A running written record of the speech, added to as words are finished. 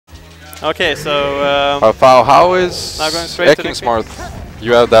Okay, so how is now going straight to Eekim's Marth?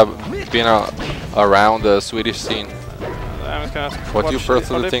 You have that been around the Swedish scene. I'm just gonna What do you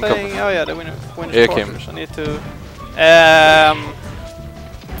personally think of? Oh yeah, the winner Eekim? quarters. I need to.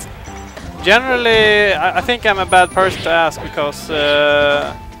 Generally, I think I'm a bad person to ask because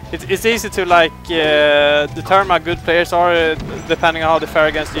it's easy to like determine how good players are depending on how they fare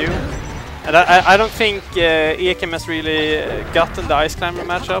against you. And I don't think Eekim has really gotten the Ice Climber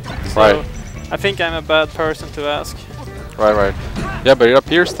matchup, so right. I think I'm a bad person to ask. Right. Yeah, but it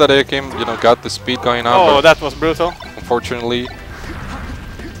appears that Eekim, got the speed going on. Oh, that was brutal. Unfortunately.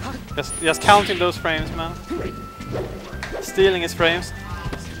 Just counting those frames, man. Stealing his frames.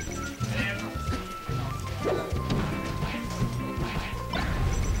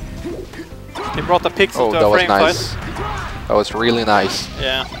 He brought a pixel to a frame nice. fight. That was really nice.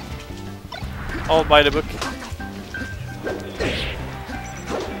 Yeah. All by the book.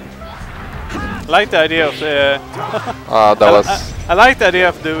 I like the idea of I like the idea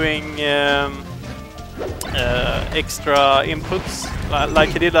of doing extra inputs, like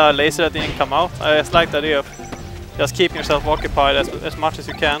he did a laser that didn't come out. I just like the idea of just keeping yourself occupied as much as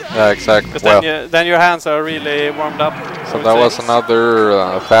you can. Yeah, exactly. Because then your hands are really warmed up. So that was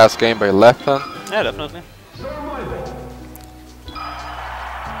another fast game by Leffen. Yeah, definitely.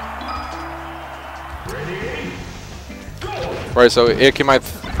 Right, so Eekim might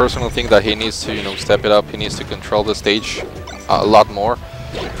personally think that he needs to, step it up. He needs to control the stage a lot more,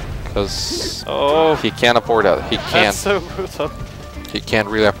 because he can't afford that. He can't. That's so brutal. He can't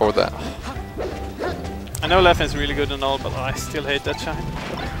really afford that. I know Leffen is really good and all, but I still hate that shine.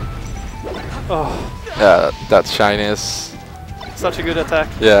 Oh. Yeah, that shine is such a good attack.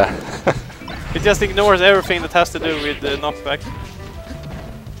 Yeah. It just ignores everything that has to do with the knockback.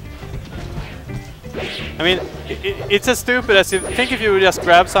 I mean, it's as stupid as if you would just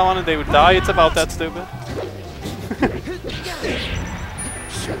grab someone and they would die. It's about that stupid.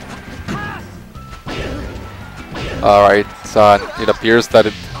 Alright, so it appears that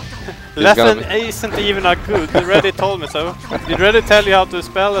it Leffen isn't even that good. Reddit told me so. Did Reddit tell you how to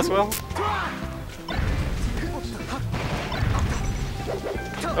spell as well?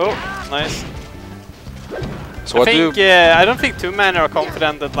 Oh, nice. So I don't think too many are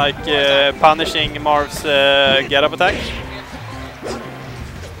confident that like punishing Marth's get-up attack.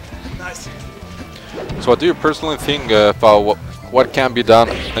 So what do you personally think about what can be done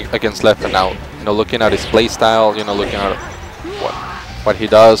against Leffen now? Looking at his playstyle, looking at what he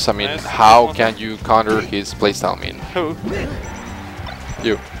does. I mean, how can you counter his playstyle? I mean, who?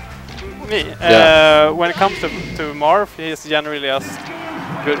 You. Me. Yeah. When it comes to Marth, he's generally has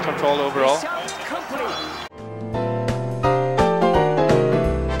good control overall.